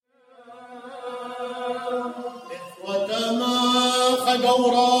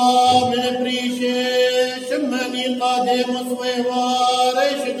قورا من بريشة شماني قادم صويوار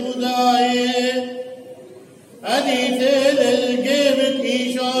شدوداي أديت للقيمة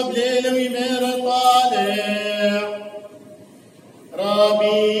إيشاب ليل ويمير طالع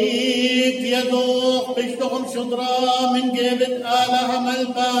رابيك يذوق بشتغم شطرة من قيمة آلها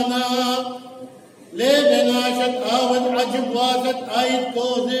ملبانا لبناشت آود عجب واسد آيد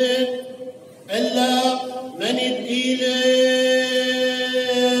كوزت إلا من يدقيلي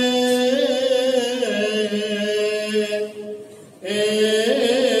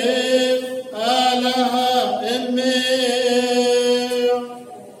آلها أمي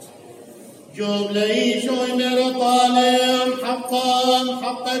جوب لي شوي مير طالم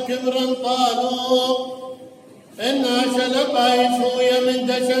حقا كبرا طالو إنا شلقاي شوية من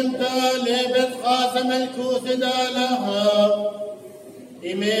دشنتا لبت خاسم الكوس دالها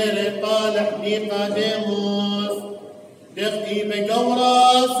إمير طالح نيقاديموس دختي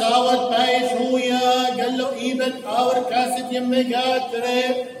بقورة ساوت باي شوية قال له إيبت آور كاسة يمي قاتري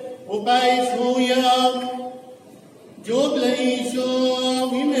وباي شوية جوب لإيشو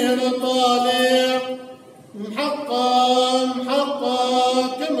إمير طالح محقا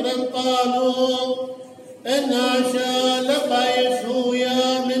كمرن طالو إنا شالقاي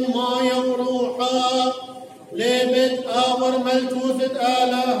شوية من مايا وروحا لبت آور ملكوثة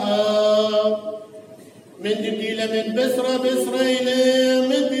آلها من تبديلة من بسرة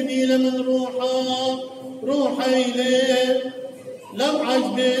من تبديلة من روحا إليه لم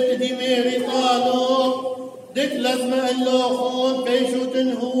عجبت دي ميري طالو دك لازم اللوخون كيشو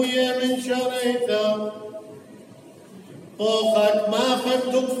تنهوية من شريته طوخت ما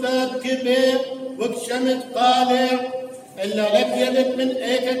خدتك ثاب كبير وكشمت قالع إلا لك يدك من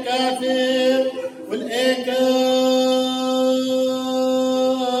إيكا كافر والإيكا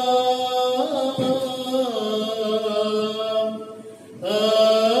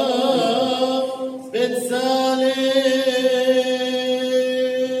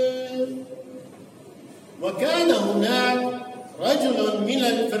بتسالم. وكان هناك رجل من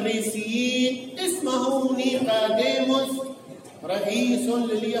الفريسيين اسمه نيقاديموس رئيس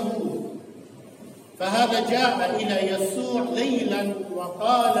لليهود فهذا جاء إلى يسوع ليلا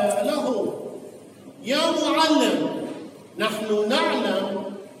وقال له يا معلم نحن نعلم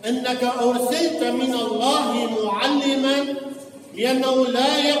أنك أرسلت من الله معلما لأنه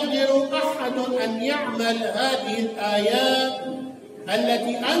لا يقدر أحد أن يعمل هذه الآيات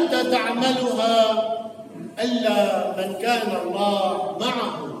التي أنت تعملها إلا من كان الله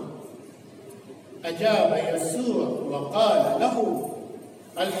معه. أجاب يسوع وقال له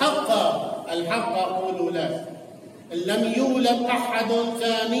الحق أقول لك إن لم يولد أحد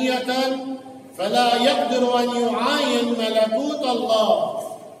ثانية فلا يقدر أن يعاين ملكوت الله.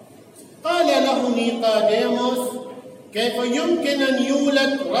 قال له نيقاديموس كيف يمكن أن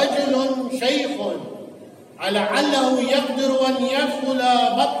يولد رجل شيخ لعله يقدر أن يدخل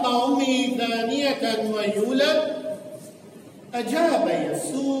بطن أمه ثانية ويولد؟ أجاب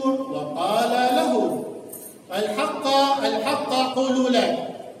يسوع وقال له الحق أقول لك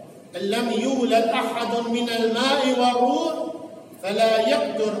إن لم يولد أحد من الماء والروح فلا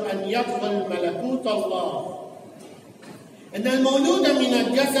يقدر أن يدخل ملكوت الله. إن المولود من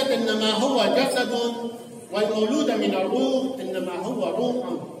الجسد إنما هو جسد والمولود من الروح إنما هو روح.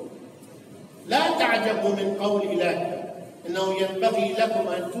 لا تعجبوا من قول إله إنه ينبغي لكم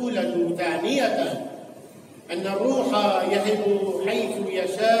أن تولدوا ثانية أن الروح يهب حيث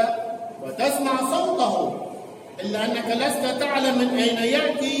يشاء وتسمع صوته إلا أنك لست تعلم من أين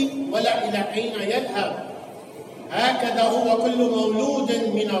يأتي ولا إلى أين يذهب. هكذا هو كل مولود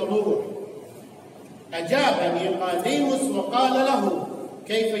من الروح. أجاب نيقاديموس وقال له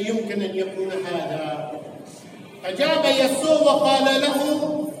كيف يمكن أن يكون هذا؟ أجاب يسوع وقال له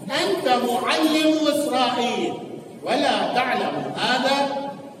أنت معلم إسرائيل ولا تعلم هذا؟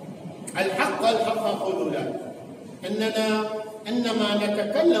 الحق أقول لك إنما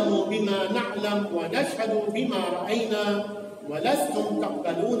نتكلم بما نعلم ونشهد بما رأينا ولستم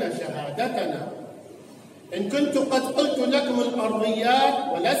تقبلون شهادتنا. إن كنت قد قلت لكم الأرضيات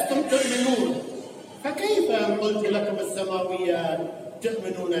ولستم تؤمنون فكيف إن قلت لكم السماويات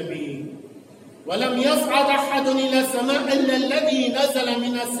تؤمنون بي؟ ولم يصعد أحد إلى السماء إلا الذي نزل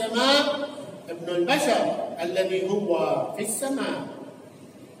من السماء ابن البشر الذي هو في السماء.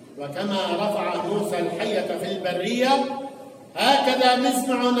 وكما رفع موسى الحية في البرية هكذا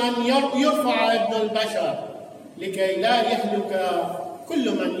نسمع أن يرفع ابن البشر لكي لا يهلك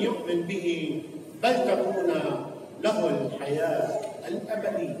كل من يؤمن به بل تكون له الحياة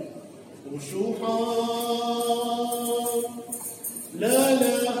الأبدية. وشوحا لا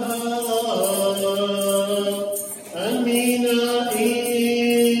لها أمينا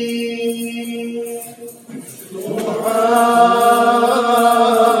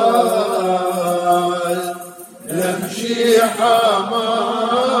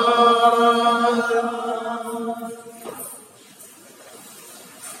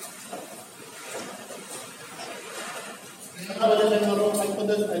الروح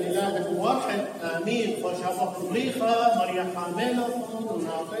القدس الإله الواحد آمين. خوشافة طريقة مريم حاملة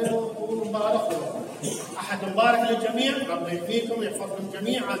وناطرة ومبارك لكم. أحد مبارك للجميع. ربنا يحميكم ويحفظكم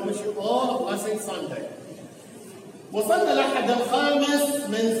جميعا. wish you all a blessed Sunday. وصلنا للأحد الخامس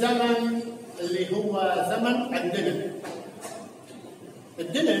من زمن اللي هو زمن الدلك.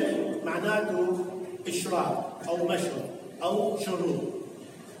 الدلك معناته إشراق أو مشرق أو شروق.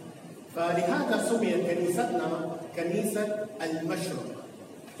 فلهذا سميت كنيستنا كنيسة المشرق.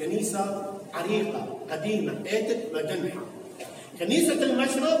 كنيسة عريقة قديمة اتت مدنحة. كنيسة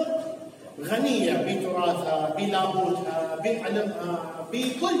المشرق غنية بتراثها بلاهوتها بعلمها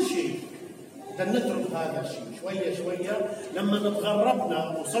بكل شيء. بدنا نترك هذا الشيء شوية شوية. لما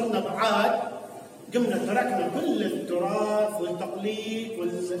تغربنا وصرنا بعاد قمنا تركنا كل التراث والتقليد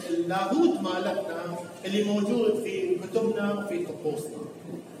واللاهوت مالتنا اللي موجود في كتبنا وفي طقوسنا.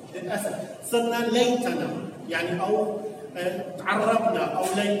 للأسف صرنا ليتنا يعني أو تعربنا أو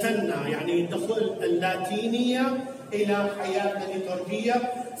ليتنا يعني دخول اللاتينية إلى حياتنا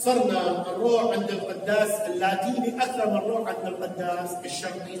الليتورجية. صرنا نروح عند القداس اللاتيني أكثر من نروح عند القداس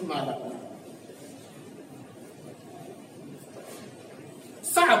الشرقي مالتنا.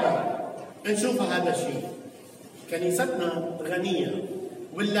 صعبة نشوف هذا الشيء. كنيستنا غنية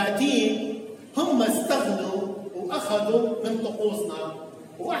واللاتين هم استغنوا وأخذوا من طقوسنا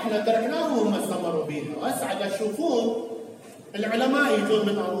واحنا تركناهم وهم استمروا بها. واسعد تشوفون العلماء يجون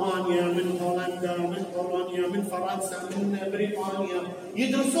من المانيا من هولندا من المانيا من فرنسا من بريطانيا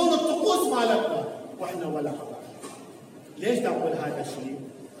يدرسون الطقوس مالتنا واحنا ولا حاجه. ليش اقول هذا الشيء؟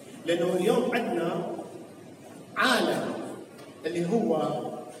 لانه اليوم عندنا عالم اللي هو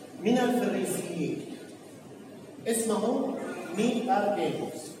من الفريسيين اسمهم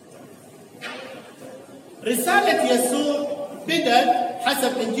نيقاديموس. رساله يسوع بدت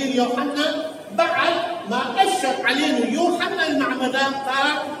حسب انجيل يوحنا بعد ما اشرف علينا يوحنا المعمدان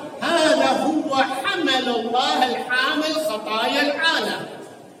قال هذا هو حمل الله الحامل خطايا العالم.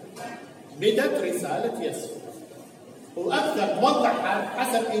 بدت رساله يسوع واكثر توضح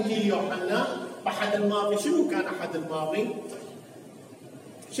حسب انجيل يوحنا. احد الماضي شنو كان احد الماضي؟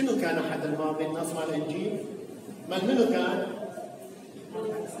 شنو كان احد الماضي النص مال الانجيل؟ من منو كان؟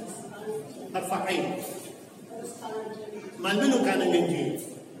 ارفعين. مال منو كان الانجيل؟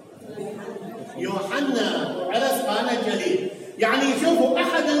 يوحنا وعرس قانا الجليل. يعني شوفوا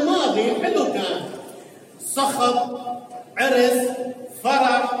احد الماضي حلو كان صخب عرس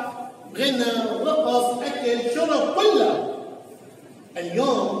فرح غنى رقص اكل شرب كله.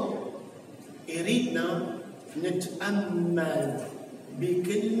 اليوم يريدنا نتامل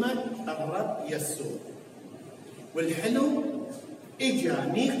بكلمه الرب يسوع. والحلو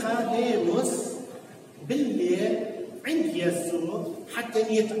اجا نيقاديموس بالليل عند يسوع حتى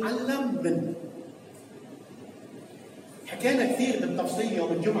يتعلم منه. حكينا كثير بالتفصيل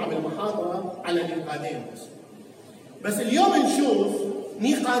يوم الجمعة بالمحاضرة على نيقاديموس. بس اليوم نشوف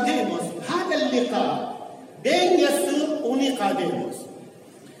نيقاديموس هذا اللقاء بين يسوع ونيقاديموس.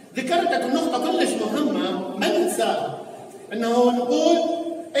 ذكرت لكم نقطة كلش مهمة ما ننساها. انه نقول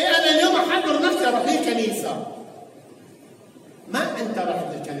اي انا اليوم احضر نفسي اروح الكنيسة. ما انت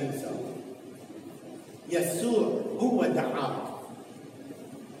رحت الكنيسة. يسوع هو دعاك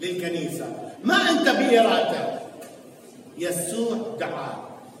للكنيسة ما أنت بإرادتك. يسوع دعاك.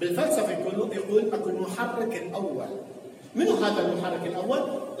 بالفلسفة يقول أكو المحرك الأول. منو هذا المحرك الأول؟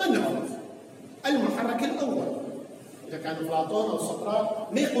 ما نعرف. المحرك الأول إذا كان أفلاطون أو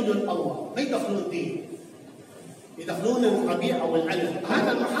سقراط ما يقولون الأول ما يدخلون دين يدخلون الطبيعة والعلم.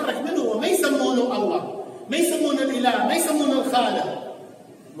 هذا المحرك منو هو؟ ما يسمونه الله ما يسمونه الإله ما يسمونه الخالق.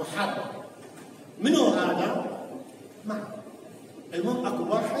 محرك منو هذا؟ ما المهم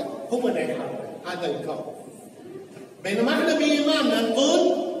اكو واحد هو اللي يحرك هذا الكون. بينما احنا بايماننا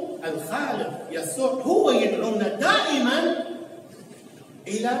نقول الخالق يسوع هو يدعونا دائما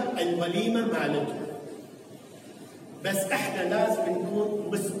الى الوليمه مالته. بس احنا لازم نكون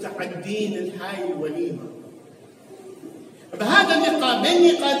مستعدين لهاي الوليمه. بهذا اللقاء بين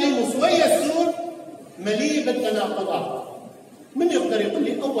نيقاديموس ويسوع مليء بالتناقضات. من يقدر يقول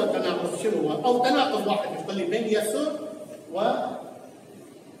لي اول تناقض شنو هو؟ او تناقض واحد يقول لي بين يسوع و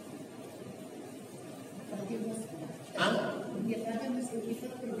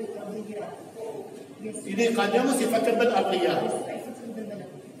نيقاديموس يفكر بالارضيات.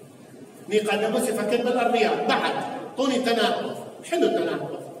 نيقاديموس يفكر بالارضيات. بعد اعطوني تناقض. حلو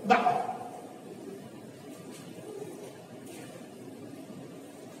التناقض. بعد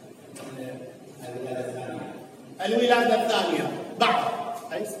الولادة الثانية. بعد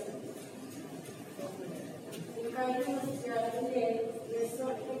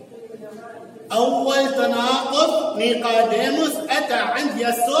تناقض. نيقوديموس أتى عند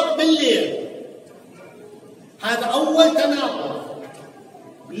يسوع بالليل، هذا أول تناقض.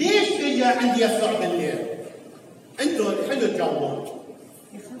 ليش اجى عند يسوع بالليل؟ انتوا حلو تجاوبون.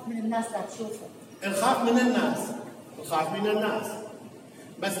 يخاف من الناس لا تشوفه. نخاف من الناس، نخاف من الناس.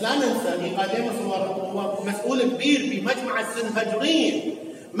 بس لا ننسى نيقوديموس هو مسؤول كبير بمجمع السنهدرين.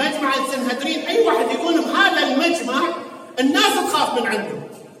 مجمع السنهدرين اي واحد يكون بهذا المجمع الناس تخاف من عنده.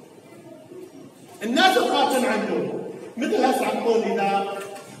 الناس تخاف من عنده. مثل هسه نقول اذا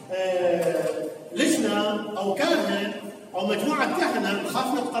لجنه او كاهن او مجموعه كهنه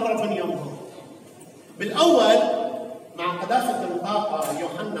نخاف نتقرب من يومهم. بالاول مع قداسه البابا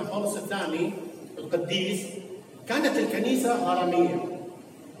يوحنا بولس الثاني القديس كانت الكنيسه هرميه.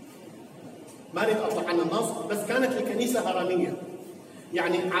 ما اريد اطلع عن النص، بس كانت الكنيسه هرميه.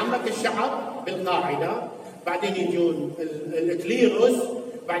 يعني عامه الشعب بالقاعده، بعدين يجون الكليروس،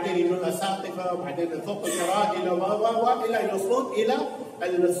 بعدين يجون الاساقفه، بعدين فوق الكرادله الى يوصلون الى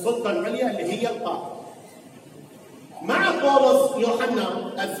السلطه العليا اللي هي البابا. مع بولس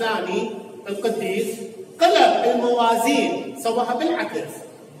يوحنا الثاني القديس قلب الموازين، سواها بالعكس.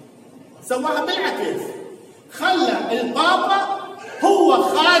 خلى البابا هو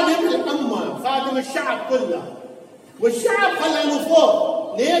خادم الامه، خادم الشعب كله، والشعب خلى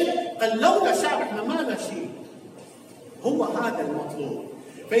فوق. ليش؟ قال لولا شعب احنا ما لنا شيء. هو هذا المطلوب.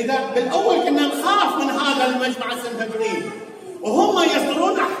 فاذا بالاول كنا نخاف من هذا المجمع السنهدرين وهم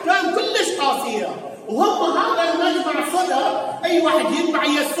يصدرون احكام كلش قاسيه، وهم هذا المجمع صدر اي واحد يتبع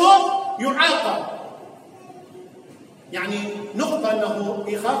يسوع يعاقب. يعني نقطه انه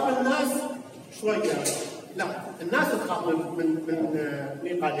يخاف من الناس شويه، لا الناس تخاف من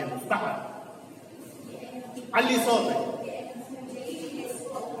نيقوديموس. بعد علي صوتك.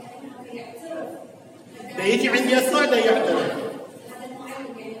 ده يجي عند يسوع ده يعترف.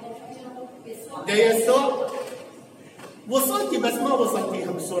 ده يسوع وصلتي بس ما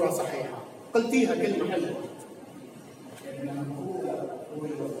وصلتيها بصورة صحيحة، قلتيها كلمة حلوة.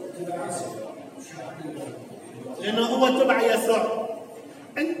 لأنه هو تبع يسوع.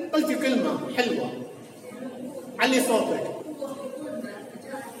 أنت قلتي كلمة حلوة. علي صوتك.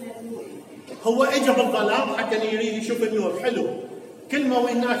 هو اجى بالظلام حتى يريد يشوف النور. حلو. كلمة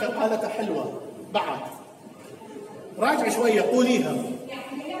وإناك قالتها حلوة. بعد راجع شوية قوليها.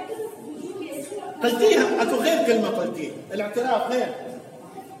 قلتيها اكو غير كلمة قلتيها. الاعتراف غير.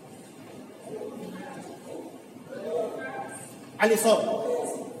 علي صوت.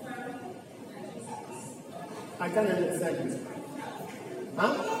 I can't understand you.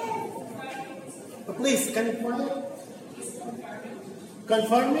 Huh? Please, can you quiet?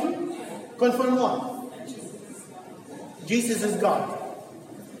 Confirming? Confirm what? Jesus is God.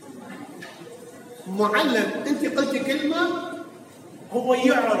 معلم انت قلتي كلمة هو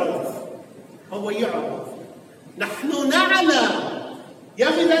يعرف. نحن نعلم. يا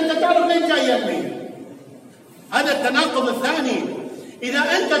اخي اذا انت تعرف ليش جاي يمي. هذا التناقض الثاني. اذا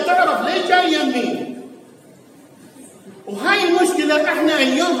انت تعرف ليش جاي يمي، وهاي المشكلة احنا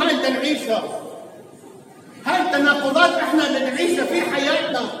اليوم هاي نعيشها. هاي التناقضات احنا بنعيشها في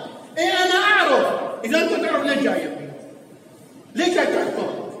حياتنا. ايه انا اعرف. اذا انت تعرف ليش جاي يمي، ليش جاي تحكم؟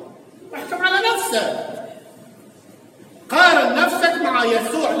 احكم على نفسك. قارن نفسك مع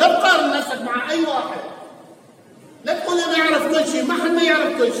يسوع، لا تقارن نفسك مع اي واحد. لا تقول انا اعرف كل شيء، ما حد ما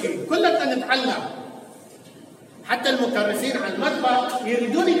يعرف كل شيء، كلنا نتعلم. حتى المكرسين على المطبخ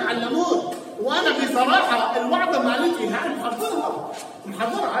يريدون يتعلمون. وانا بصراحه الوعظه مالتي هاي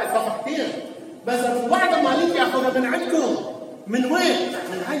محضرها هاي صفحتين، بس الوعظه مالتي اخذها من عندكم. من وين؟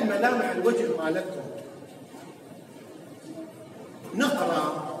 من هاي ملامح الوجه مالتكم.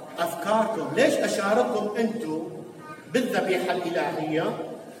 نقرا افكاركم. ليش اشارككم انتم بالذبيحه الالهيه؟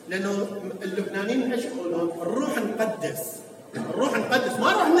 لانه اللبنانيين ايش يقولون؟ الروح نقدس.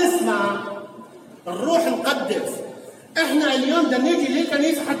 ما راح نسمع. الروح نقدس. احنا اليوم بدنا نيجي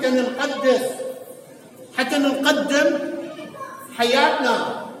للكنيسه حتى نقدم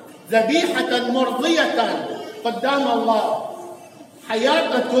حياتنا ذبيحه مرضيه قدام الله.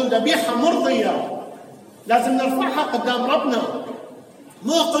 حياتنا تكون ذبيحه مرضيه، لازم نرفعها قدام ربنا.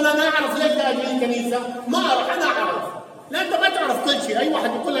 مو اقول انا اعرف ليش اجي الكنيسه، ما اعرف. انا اعرف. لا انت ما تعرف كل شيء. اي واحد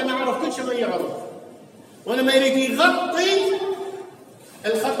يقول انا اعرف كل شيء ما يعرف، ولما يريد يغطي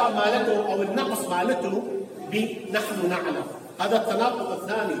الخطا مالته او النقص مالته نحن نعلم. هذا التناقض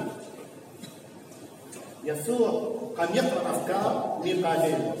الثاني. يسوع قام يقرا افكار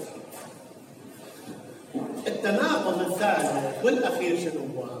نيقوديموس. التناقض الثالث والاخير شنو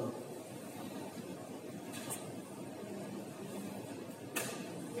هو؟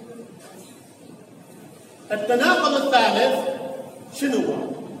 التناقض الثالث شنو هو؟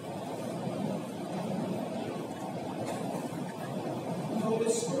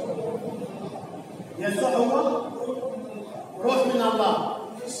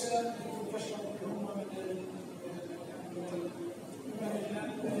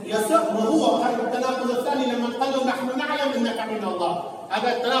 يسوع ما هو هذا التناقض الثاني لما قال له نحن نعلم انك من الله،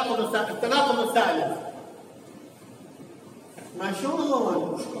 هذا التناقض الثالث. ما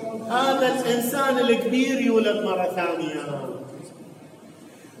شلون هذا الانسان الكبير يولد مره ثانيه؟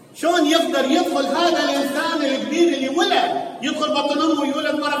 شلون يقدر يدخل هذا الانسان الكبير اللي ولد يدخل بطن امه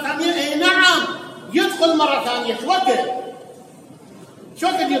ويولد مره ثانيه؟ اي نعم يدخل مره ثانيه. شو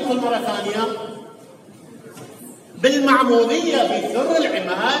وقت يدخل مره ثانيه؟ بالمعموديه بسر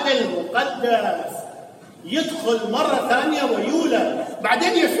العماد المقدس يدخل مره ثانيه ويولد.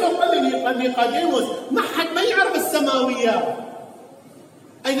 بعدين يسوع قال لنيقوديموس ما حد ما يعرف السماويات،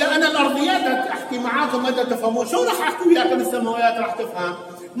 اذا انا الارضيات احكي معاكم متى تفهمون، شو راح احكي وياكم السماويات راح تفهم؟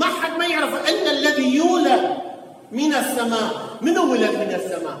 ما حد ما يعرف الا الذي يولد من السماء. منو ولد من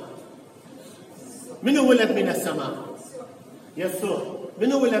السماء؟ منو ولد من السماء؟ يسوع.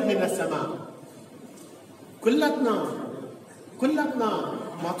 منو ولد من السماء؟ كلتنا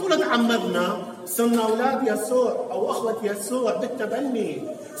ما طول تعمدنا صرنا اولاد يسوع او اخوه يسوع بالتبني،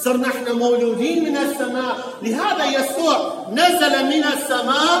 صرنا احنا مولودين من السماء. لهذا يسوع نزل من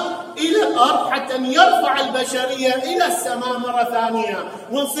السماء الى الارض حتى يرفع البشريه الى السماء مره ثانيه،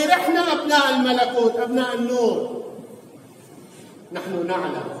 ونصير احنا ابناء الملكوت، ابناء النور. نحن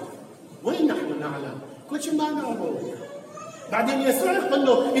نعلم. وين نحن نعلم؟ كل شيء ما نعرفه. بعدين يسوع يقول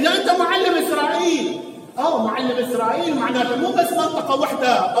له اذا انت معلم اسرائيل، معلم اسرائيل معناته مو بس منطقه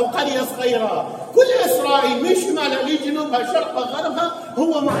واحده او قريه صغيره، كل اسرائيل من شمالها لجنوبها شرقها غربها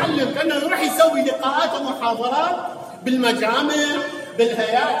هو معلم. كانه يروح يسوي لقاءات ومحاضرات بالمجامع،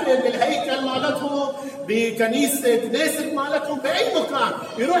 بالهيكل مالتهم، بكنيسه مالتهم، باي مكان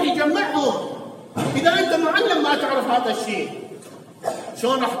يروح يجمعهم. اذا انت معلم ما تعرف هذا الشيء،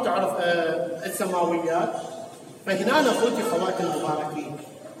 شلون راح تعرف السماويات؟ فهنا اخوتي خواتي المباركين،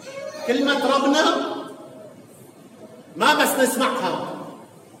 كلمه ربنا ما بس نسمعها،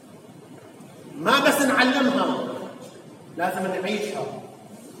 ما بس نعلمها، لازم نعيشها.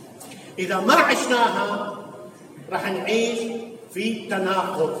 إذا ما عشناها راح نعيش في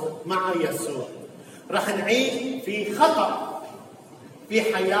تناقض مع يسوع، راح نعيش في خطأ في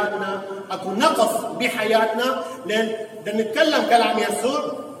حياتنا، أكو نقص بحياتنا، لأن بدنا نتكلم كلام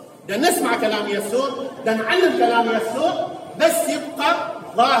يسوع، بدنا نسمع كلام يسوع، بدنا نعلم كلام يسوع، بس يبقى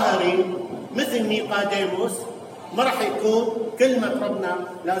ظاهري مثل نيقوديموس ما راح يكون كلمة ربنا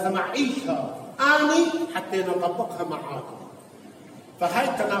لازم أعيشها أني حتى نطبقها معاكم. فهاي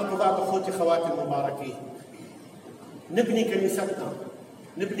التناقضات أخوتي خواتي المباركين. نبني كنيستنا،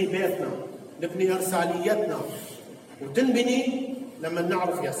 نبني بيتنا، نبني إرساليتنا، وتنبني لما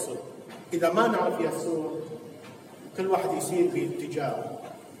نعرف يسوع. إذا ما نعرف يسوع كل واحد يسير باتجاه.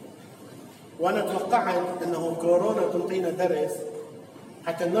 وأنا توقعت أنه كورونا تنطينا درس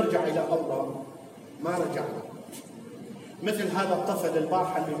حتى نرجع إلى الله، ما رجعنا. مثل هذا الطفل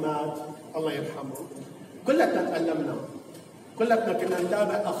البارحة اللي مات الله يرحمه، كلنا تألمنا، كلنا كنا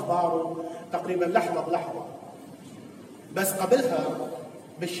نتابع أخباره تقريبا لحظة بلحظة. بس قبلها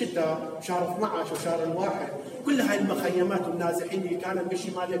بالشتاء شهر 12 وشهر 1 كل هاي المخيمات والنازحين اللي كانت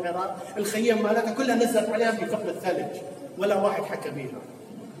بالشمال العراق، الخيم مالتها كلها نزلت عليها بثقل الثلج، ولا واحد حكى بيها.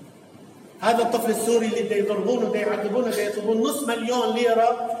 هذا الطفل السوري اللي دا يضربونه دا يعذبونه دا يطلبون نص مليون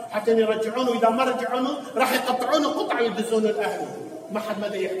ليرة حتى يرجعونه، إذا ما رجعونه راح يقطعونه قطع يدزونه لأهله، ما حد ما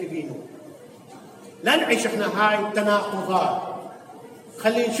دا يحكي بينه. لا نعيش احنا هاي التناقضات.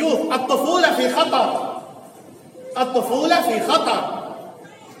 خلينا نشوف الطفولة في خطر، الطفولة في خطر.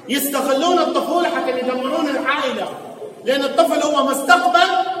 يستغلون الطفولة حتى يدمرون العائلة، لأن الطفل هو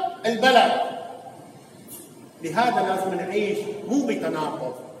مستقبل البلد. لهذا لازم نعيش مو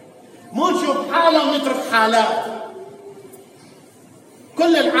بتناقض، مو نشوف حالة ونترك حالات.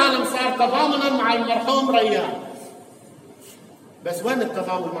 كل العالم صار تضامنا مع المرحوم ريان، بس وين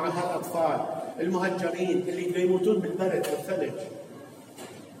التضامن مع هالأطفال المهجرين اللي يموتون بالبرد والثلج؟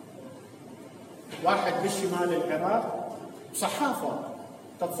 واحد بالشمال العراق صحافة،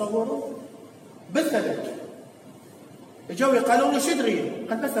 تتصوروا بالثلج، اجوا قالوا له شو تريد؟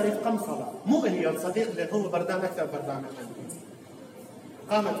 قال بس اريد قمصرة، مو الي يا صديق لان هو بردان اكثر بردان عندي.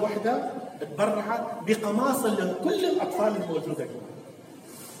 قامت وحده تبرعت بقماص لكل الاطفال الموجوده.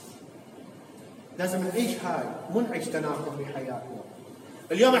 لازم نعيش هاي، مو نعيش تناقض بحياتنا.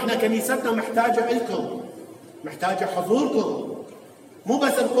 اليوم احنا كنيستنا محتاجه لكم، محتاجه حضوركم. مو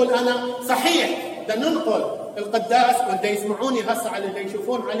بس نقول انا صحيح بدنا ننقل القداس، واللي يسمعوني هسه على اللي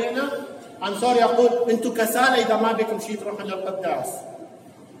يشوفون علينا عن سوريا يقول انتم كسالى اذا ما بكم شيء تروحوا للقداس،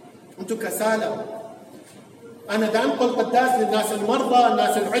 انتم كسالى. انا دا انقل القداس للناس المرضى،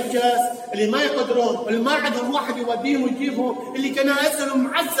 الناس العجز اللي ما يقدرون، اللي ما عندهم واحد يوديهم ويجيبهم، اللي كنائسهم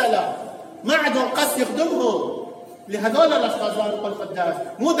معزله ما عندهم قصد يخدمهم. لهذول الاشخاص نقول قداس،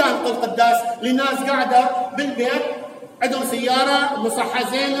 مو دا نقول قداس لناس قاعده بالبيت عندهم سياره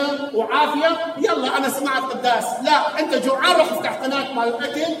مصحه زينه وعافيه، يلا انا سمعت قداس. لا، انت جوعان روح افتح قناه مال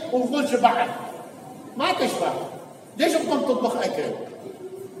الاكل وقول شبعت، ما تشبع. ليش تقوم تطبخ اكل؟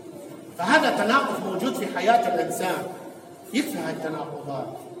 فهذا تناقض موجود في حياه الانسان. يكفي هاي التناقضات.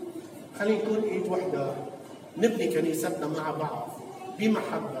 خلينا نكون ايد وحده، نبني كنيستنا مع بعض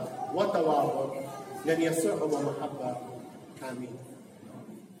بمحبه وتواضع، لن يسوع هو محبه. امين.